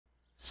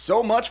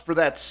So much for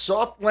that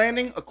soft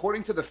landing.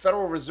 According to the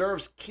Federal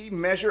Reserve's key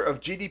measure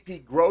of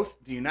GDP growth,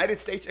 the United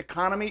States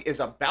economy is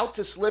about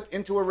to slip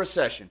into a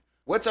recession.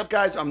 What's up,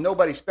 guys? I'm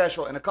Nobody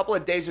Special, and a couple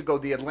of days ago,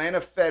 the Atlanta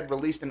Fed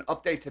released an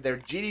update to their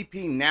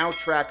GDP Now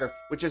tracker,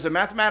 which is a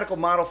mathematical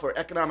model for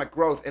economic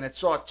growth, and it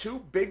saw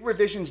two big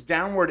revisions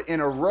downward in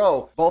a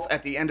row, both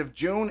at the end of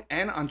June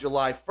and on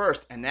July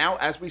 1st. And now,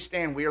 as we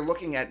stand, we are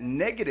looking at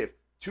negative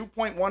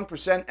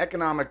 2.1%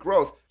 economic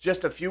growth,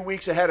 just a few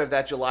weeks ahead of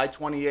that July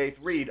 28th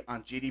read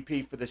on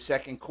GDP for the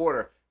second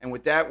quarter. And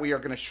with that, we are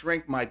going to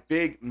shrink my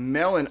big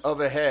melon of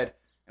a head.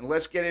 And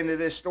let's get into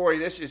this story.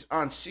 This is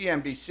on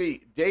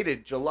CNBC,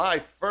 dated July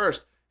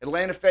 1st.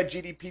 Atlanta Fed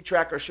GDP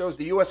tracker shows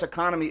the U.S.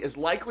 economy is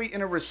likely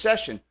in a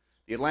recession.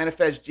 The Atlanta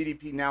Fed's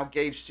GDP Now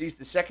gauge sees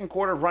the second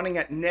quarter running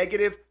at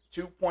negative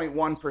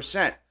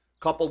 2.1%,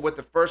 coupled with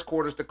the first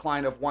quarter's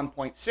decline of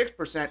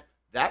 1.6%.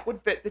 That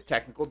would fit the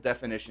technical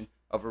definition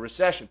of a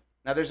recession.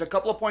 Now, there's a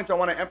couple of points I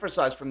want to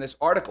emphasize from this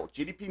article.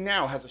 GDP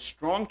Now has a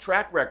strong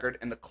track record,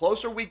 and the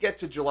closer we get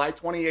to July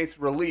 28th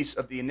release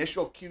of the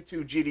initial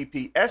Q2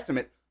 GDP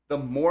estimate, the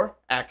more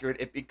accurate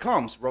it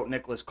becomes, wrote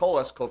Nicholas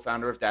Colas,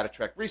 co-founder of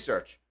DataTrek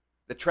Research.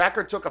 The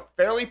tracker took a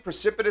fairly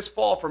precipitous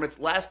fall from its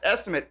last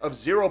estimate of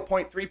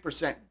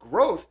 0.3%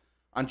 growth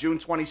on June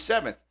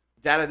 27th.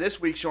 Data this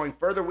week showing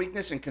further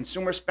weakness in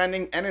consumer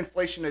spending and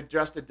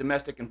inflation-adjusted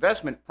domestic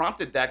investment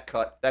prompted that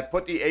cut that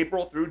put the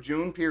April through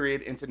June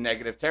period into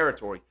negative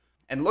territory.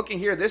 And looking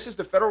here, this is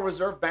the Federal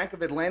Reserve Bank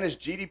of Atlanta's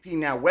GDP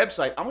Now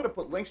website. I'm going to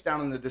put links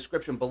down in the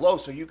description below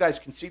so you guys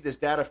can see this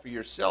data for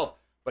yourself.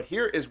 But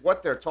here is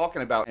what they're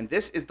talking about. And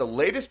this is the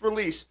latest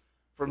release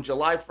from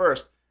July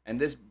 1st. And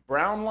this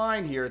brown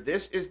line here,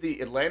 this is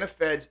the Atlanta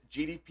Fed's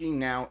GDP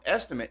Now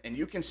estimate. And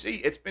you can see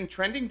it's been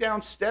trending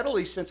down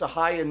steadily since a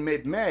high in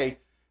mid-May.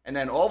 And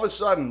then all of a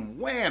sudden,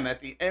 wham, at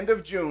the end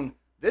of June,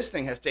 this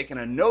thing has taken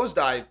a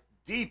nosedive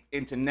deep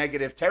into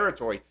negative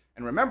territory.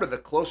 And remember, the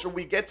closer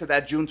we get to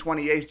that June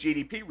 28th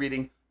GDP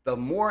reading, the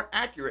more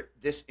accurate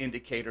this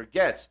indicator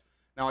gets.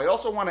 Now, I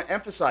also want to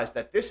emphasize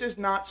that this is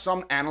not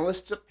some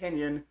analyst's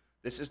opinion.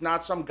 This is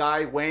not some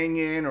guy weighing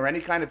in or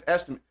any kind of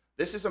estimate.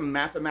 This is a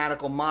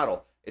mathematical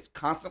model. It's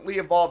constantly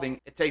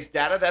evolving. It takes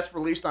data that's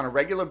released on a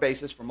regular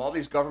basis from all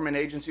these government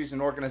agencies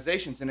and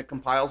organizations, and it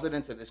compiles it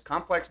into this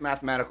complex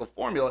mathematical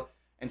formula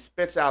and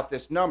spits out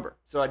this number.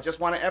 So I just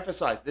want to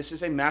emphasize, this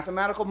is a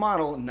mathematical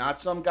model,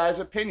 not some guy's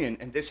opinion,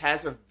 and this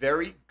has a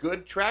very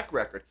good track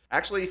record.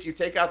 Actually, if you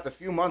take out the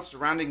few months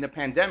surrounding the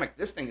pandemic,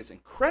 this thing is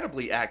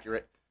incredibly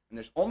accurate, and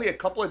there's only a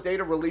couple of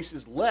data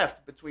releases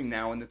left between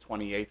now and the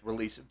 28th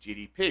release of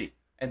GDP.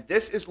 And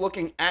this is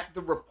looking at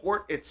the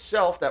report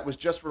itself that was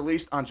just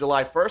released on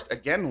July 1st.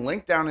 Again,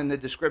 link down in the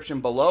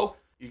description below.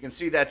 You can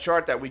see that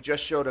chart that we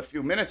just showed a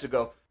few minutes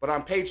ago. But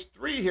on page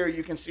 3 here,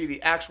 you can see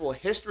the actual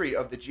history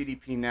of the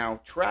GDP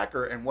Now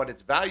tracker and what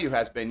its value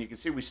has been. You can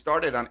see we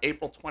started on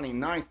April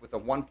 29th with a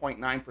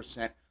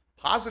 1.9%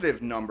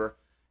 positive number,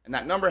 and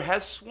that number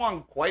has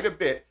swung quite a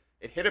bit.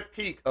 It hit a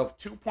peak of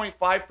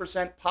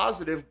 2.5%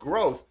 positive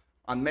growth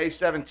on May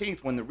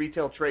 17th when the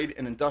retail trade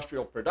and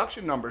industrial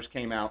production numbers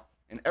came out.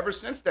 And ever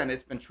since then,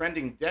 it's been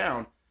trending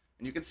down.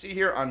 And you can see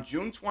here on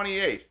June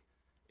 28th,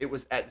 it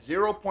was at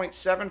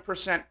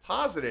 0.7%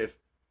 positive,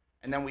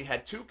 and then we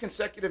had two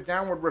consecutive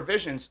downward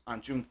revisions on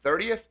June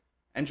 30th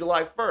and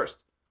July 1st.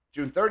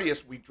 June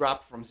 30th, we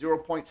dropped from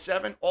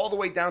 0.7 all the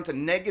way down to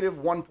negative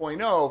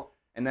 1.0,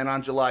 and then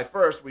on July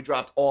 1st, we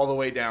dropped all the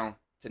way down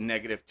to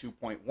negative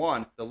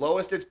 2.1, the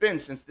lowest it's been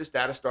since this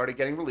data started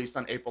getting released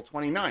on April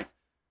 29th.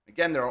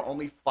 Again, there are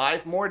only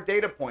 5 more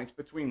data points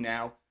between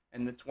now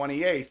and the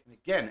 28th. And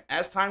again,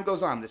 as time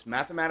goes on, this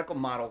mathematical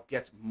model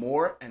gets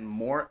more and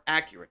more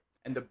accurate.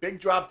 And the big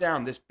drop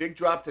down, this big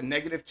drop to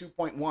negative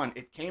 2.1,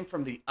 it came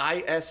from the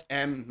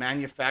ISM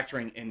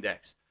Manufacturing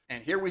Index.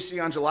 And here we see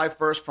on July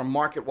 1st from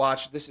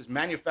MarketWatch, this is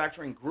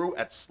manufacturing grew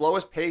at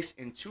slowest pace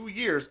in 2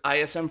 years,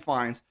 ISM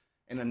finds,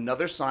 and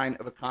another sign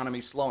of economy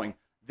slowing.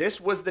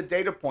 This was the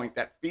data point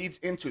that feeds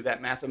into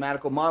that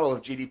mathematical model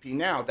of GDP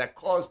Now that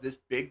caused this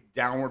big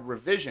downward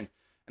revision.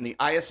 And the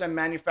ISM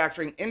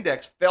Manufacturing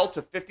Index fell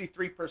to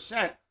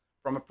 53%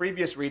 from a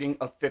previous reading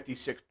of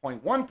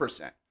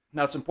 56.1%.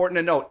 Now, it's important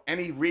to note,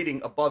 any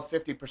reading above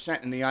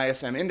 50% in the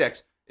ISM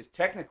index is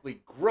technically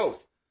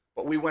growth,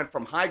 but we went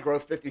from high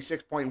growth,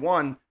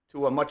 56.1,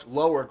 to a much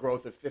lower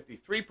growth of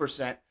 53%,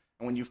 and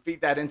when you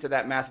feed that into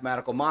that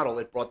mathematical model,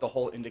 it brought the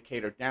whole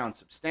indicator down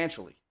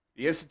substantially.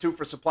 The Institute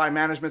for Supply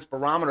Management's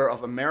barometer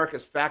of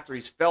America's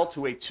factories fell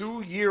to a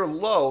 2-year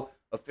low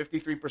of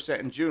 53%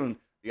 in June.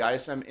 The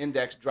ISM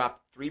index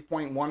dropped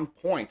 3.1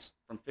 points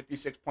from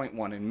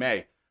 56.1 in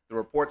May. The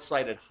report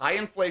cited high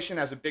inflation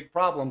as a big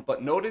problem,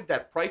 but noted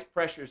that price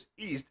pressures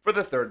eased for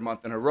the 3rd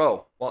month in a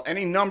row. While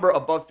any number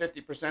above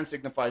 50%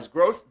 signifies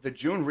growth, the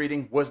June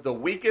reading was the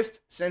weakest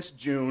since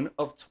June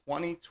of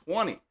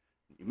 2020.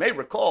 You may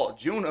recall,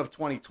 June of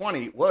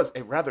 2020 was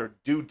a rather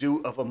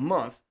doo-doo of a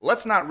month.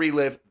 Let's not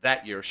relive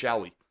that year, shall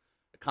we?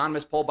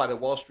 Economists polled by the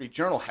Wall Street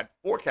Journal had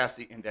forecast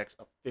the index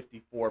of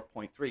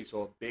 54.3,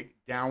 so a big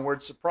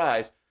downward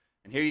surprise.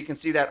 And here you can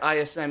see that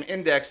ISM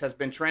index has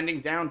been trending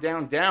down,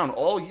 down, down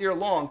all year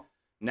long,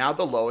 now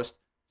the lowest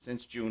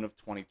since June of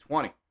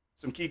 2020.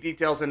 Some key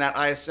details in that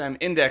ISM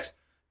index.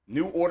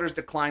 New orders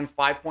declined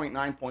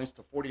 5.9 points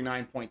to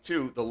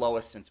 49.2, the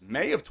lowest since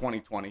May of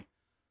 2020.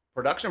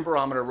 Production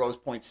barometer rose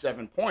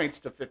 0.7 points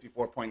to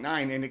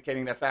 54.9,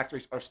 indicating that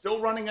factories are still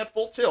running at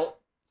full tilt.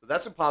 So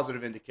that's a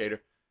positive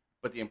indicator.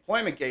 But the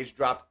employment gauge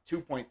dropped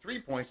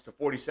 2.3 points to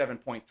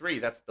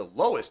 47.3. That's the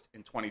lowest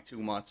in 22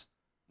 months.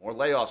 More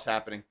layoffs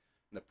happening.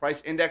 And the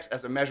price index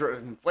as a measure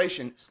of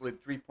inflation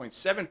slid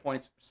 3.7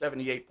 points,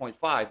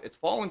 78.5. It's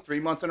fallen 3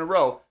 months in a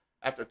row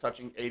after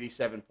touching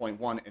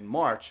 87.1 in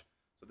March.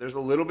 So there's a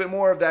little bit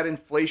more of that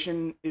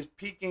inflation is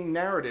peaking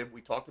narrative.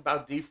 We talked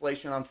about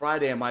deflation on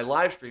Friday in my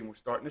live stream. We're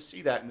starting to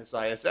see that in this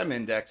ISM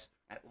index.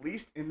 At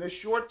least in the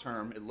short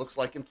term, it looks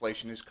like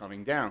inflation is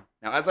coming down.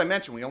 Now, as I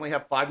mentioned, we only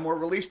have 5 more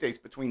release dates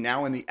between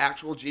now and the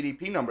actual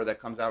GDP number that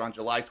comes out on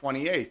July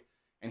 28th.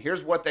 And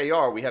here's what they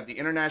are. We have the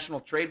International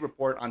Trade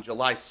Report on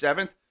July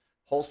 7th,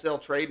 wholesale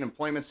trade and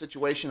employment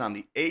situation on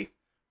the 8th,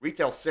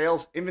 retail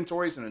sales,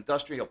 inventories, and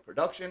industrial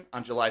production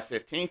on July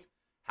 15th,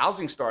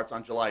 housing starts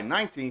on July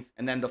 19th,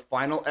 and then the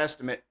final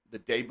estimate the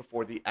day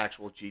before the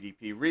actual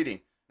GDP reading.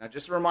 Now,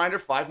 just a reminder,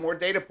 5 more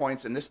data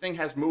points, and this thing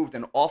has moved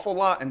an awful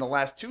lot in the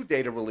last 2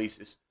 data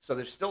releases. So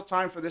there's still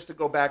time for this to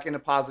go back into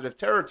positive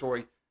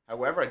territory.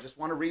 However, I just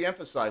want to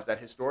reemphasize that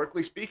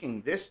historically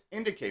speaking, this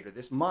indicator,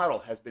 this model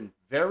has been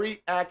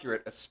very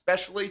accurate,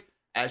 especially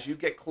as you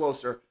get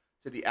closer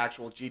to the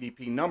actual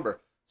GDP number.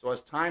 So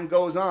as time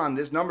goes on,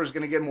 this number is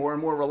going to get more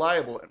and more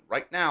reliable. And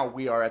right now,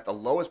 we are at the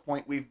lowest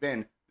point we've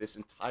been this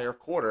entire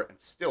quarter and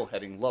still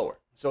heading lower.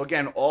 So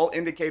again, all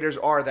indicators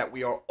are that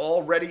we are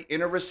already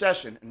in a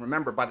recession. And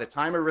remember, by the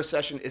time a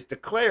recession is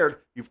declared,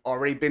 you've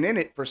already been in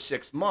it for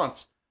 6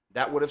 months.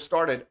 That would have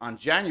started on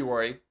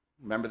January.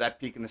 Remember that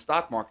peak in the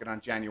stock market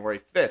on January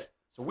 5th.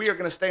 So we are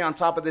going to stay on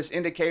top of this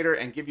indicator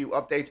and give you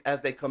updates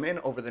as they come in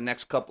over the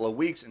next couple of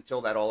weeks until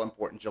that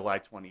all-important July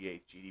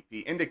 28th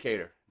GDP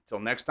indicator. Until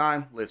next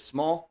time, live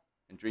small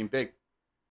and dream big.